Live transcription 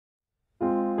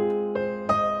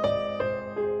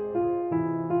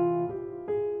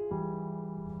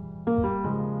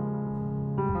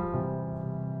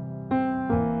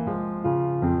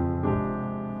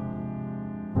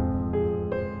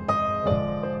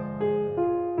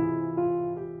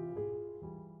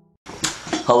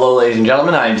Hello ladies and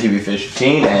gentlemen, I am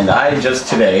TVFish15 and I just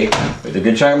today, with a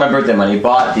good chunk of my birthday money,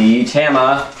 bought the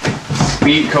Tama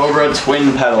Speedcobra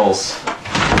twin pedals.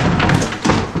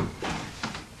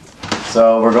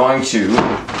 So we're going to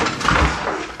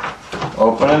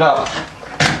open it up,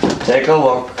 take a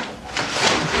look,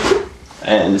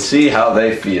 and see how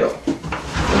they feel.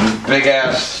 This big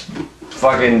ass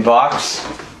fucking box.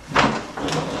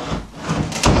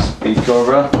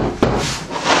 Speedcobra.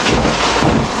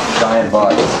 Giant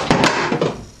box.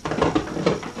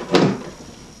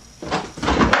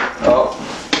 Oh,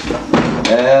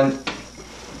 and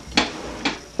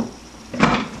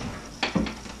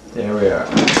there we are.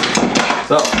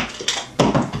 So,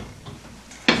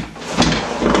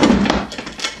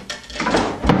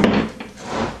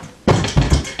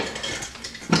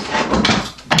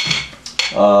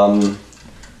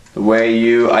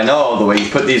 the way you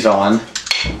put these on.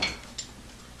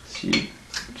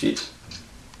 Jeez.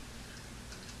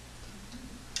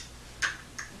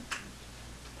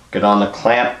 Get on the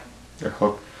clamp,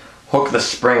 or hook the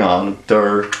spring on,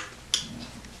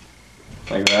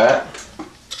 like that.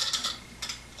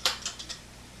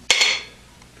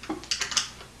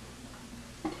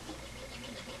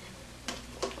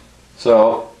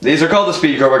 So these are called the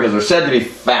Speedcobra because they're said to be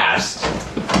fast,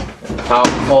 and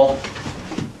powerful.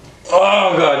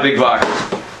 Oh god, big box.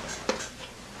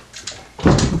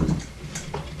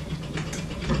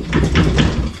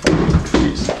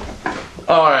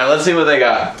 Alright, let's see what they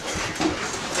got.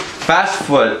 Fast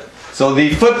foot. So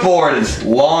the footboard is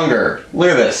longer. Look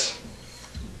at this.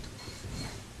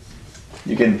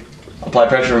 You can apply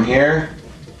pressure from here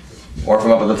or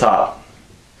from up at the top.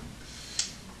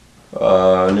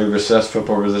 New recessed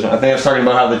footboard position. I think I was talking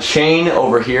about how the chain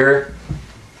over here,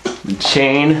 the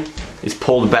chain is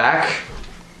pulled back.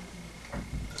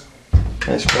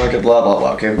 Nice sprocket, blah blah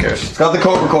blah. Okay, who cares? It's got the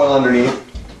Cobra coil underneath.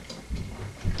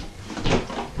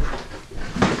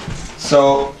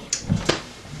 So,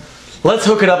 let's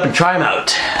hook it up and try them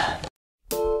out.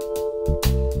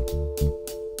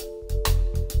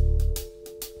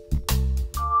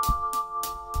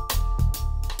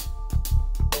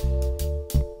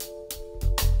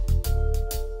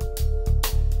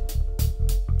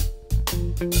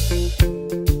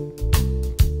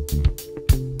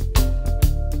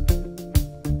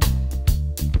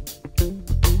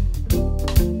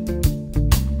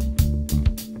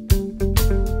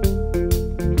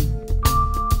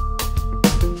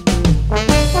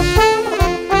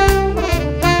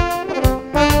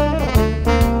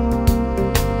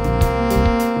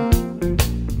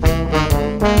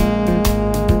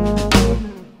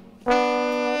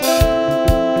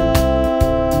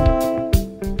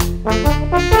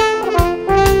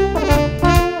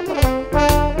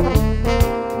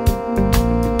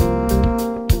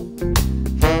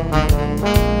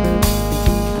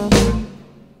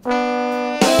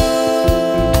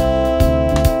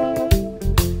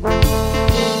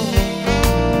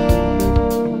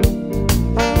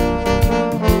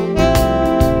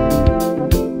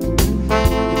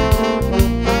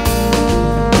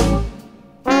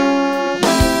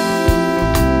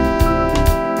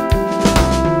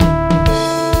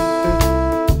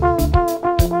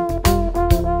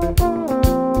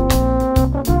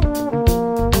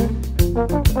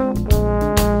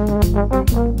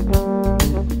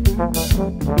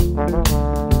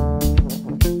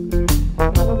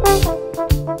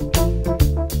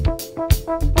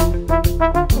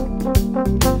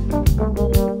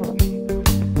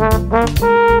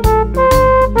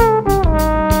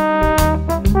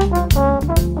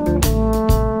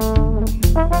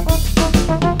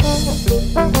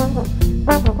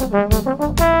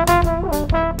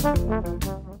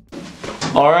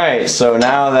 Alright, so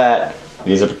now that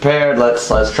these are prepared, let's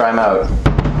try them out.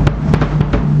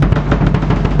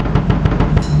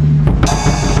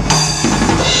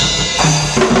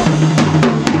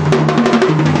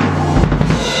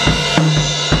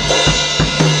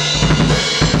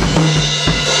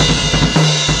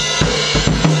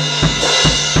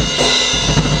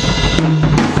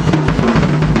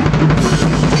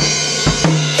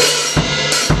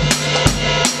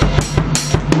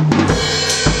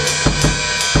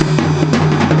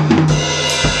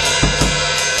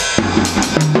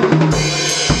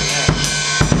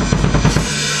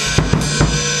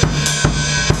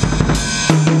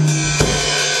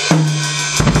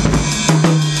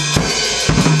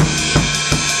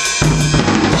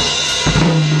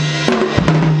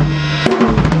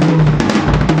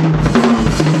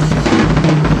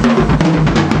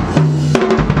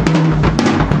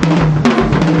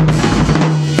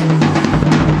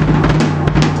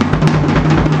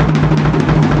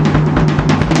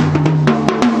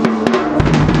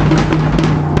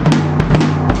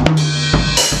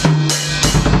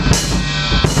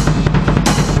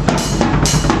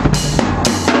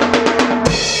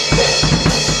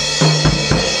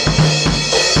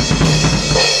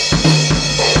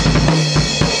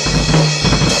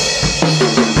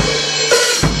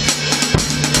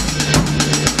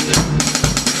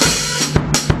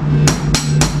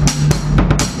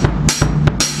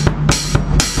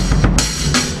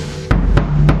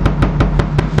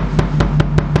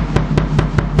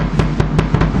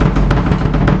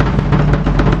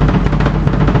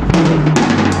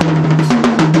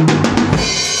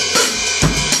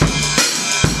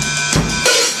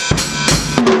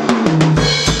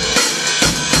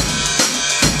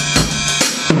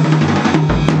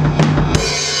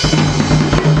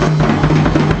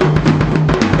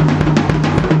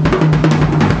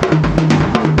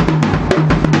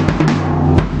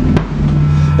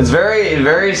 It's very,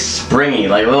 very springy,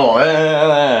 like little,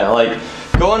 like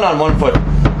going on one foot.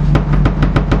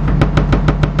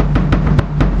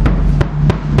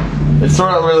 It's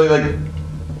sort of really like,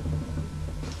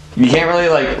 you can't really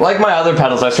like my other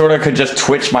pedals, I sort of could just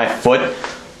twitch my foot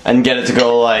and get it to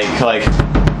go like,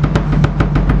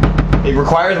 it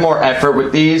requires more effort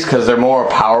with these because they're more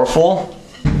powerful.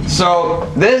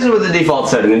 So this is with the default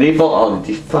setting. The default,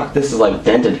 oh fuck, this is like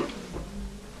dented.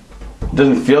 It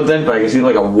doesn't feel dented, but I can see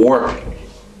like a warp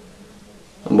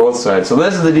on both sides. So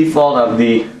this is the default of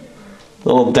the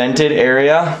little dented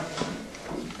area.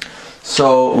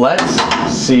 So let's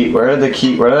see, where did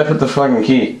I put the fucking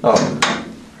key? Oh,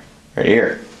 right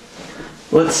here.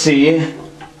 Let's see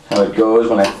how it goes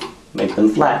when I make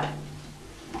them flat.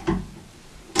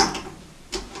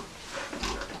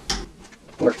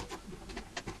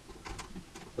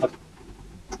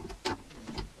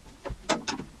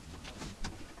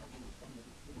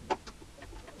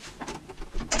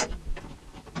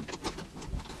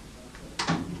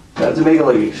 I have to make it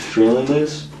like extremely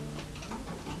loose.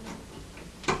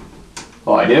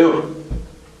 Oh, I do.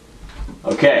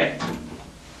 Okay.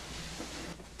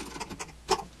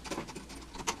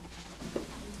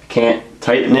 I can't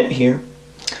tighten it here,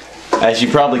 as you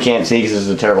probably can't see because this is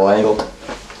a terrible angle.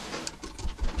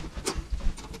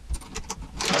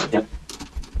 Yep.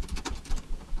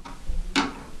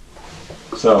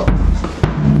 So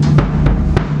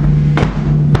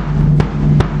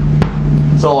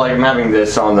like I'm having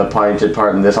this on the pointed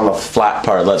part and this on the flat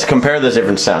part. Let's compare the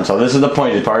different sounds. So this is the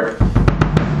pointed part.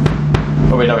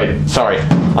 Oh wait, no wait, sorry.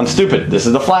 I'm stupid. This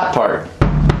is the flat part.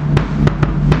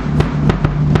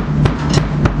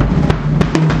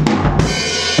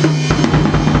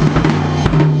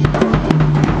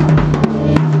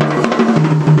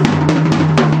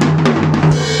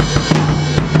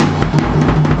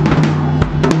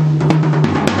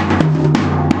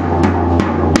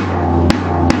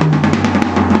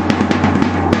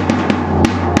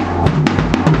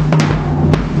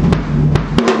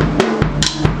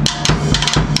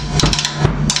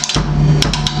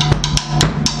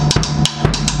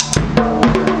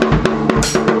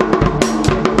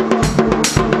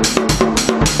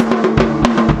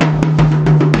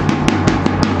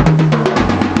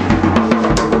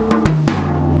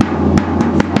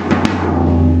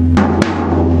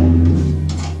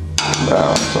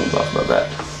 Something's off about that.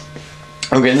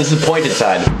 Okay, and this is pointed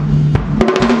side.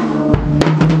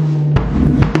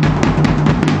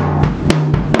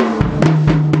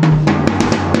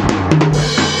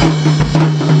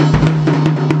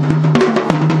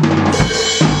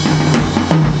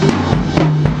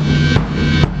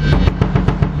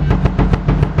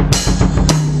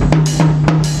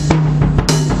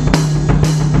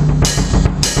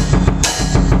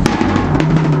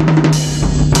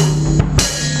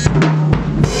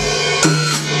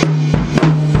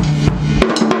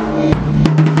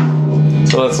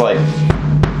 So it's like,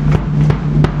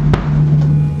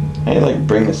 I need to like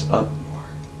bring this up more.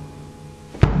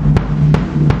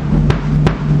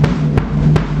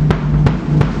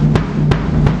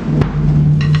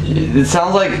 It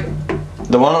sounds like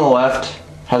the one on the left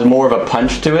has more of a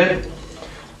punch to it,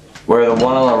 where the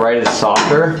one on the right is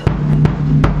softer.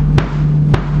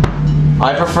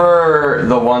 I prefer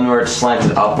the one where it's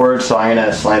slanted upward, so I'm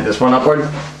gonna slant this one upward.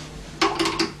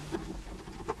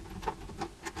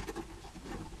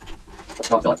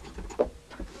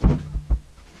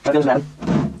 How feels, man?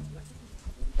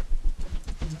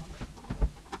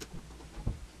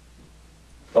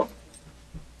 Oh.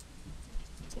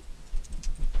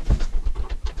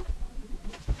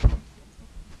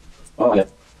 Oh, yeah.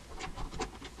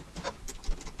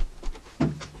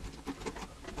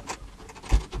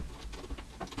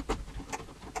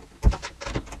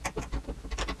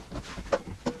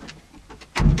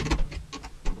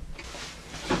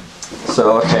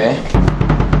 So, okay.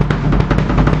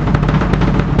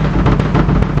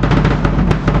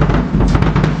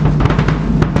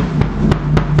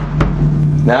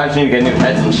 Now I just need to get new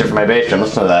heads and shit for my bass drum.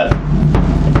 Listen to that.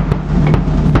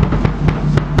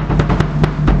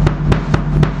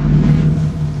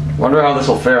 Wonder how this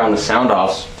will fare on the sound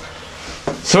offs.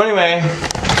 So anyway,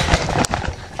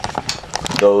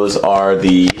 those are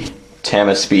the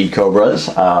Tama Speedcobras.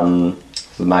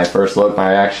 This is my first look, my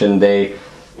reaction. They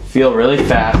feel really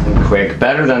fast and quick,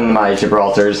 better than my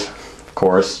Gibraltars, of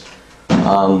course.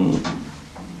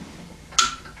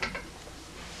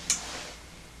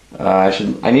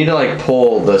 I need to like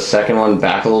pull the second one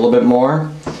back a little bit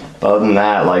more. But other than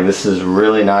that, like this is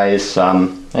really nice. I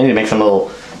need to make some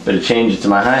little bit of changes to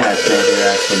my hi-hat stand here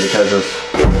actually because of,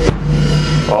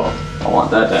 well, I don't want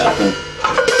that to happen.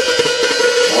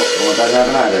 Well, I don't want that to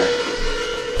happen either.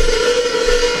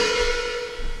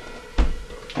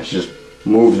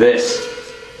 move this.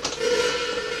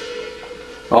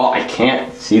 Oh, I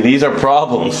can't. See, these are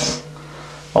problems.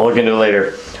 I'll look into it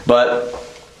later. But,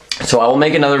 so I will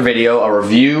make another video, a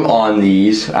review on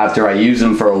these after I use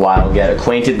them for a while, get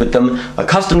acquainted with them,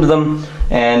 accustomed to them.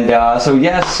 And so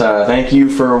yes, thank you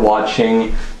for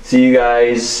watching. See you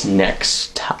guys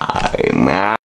next time.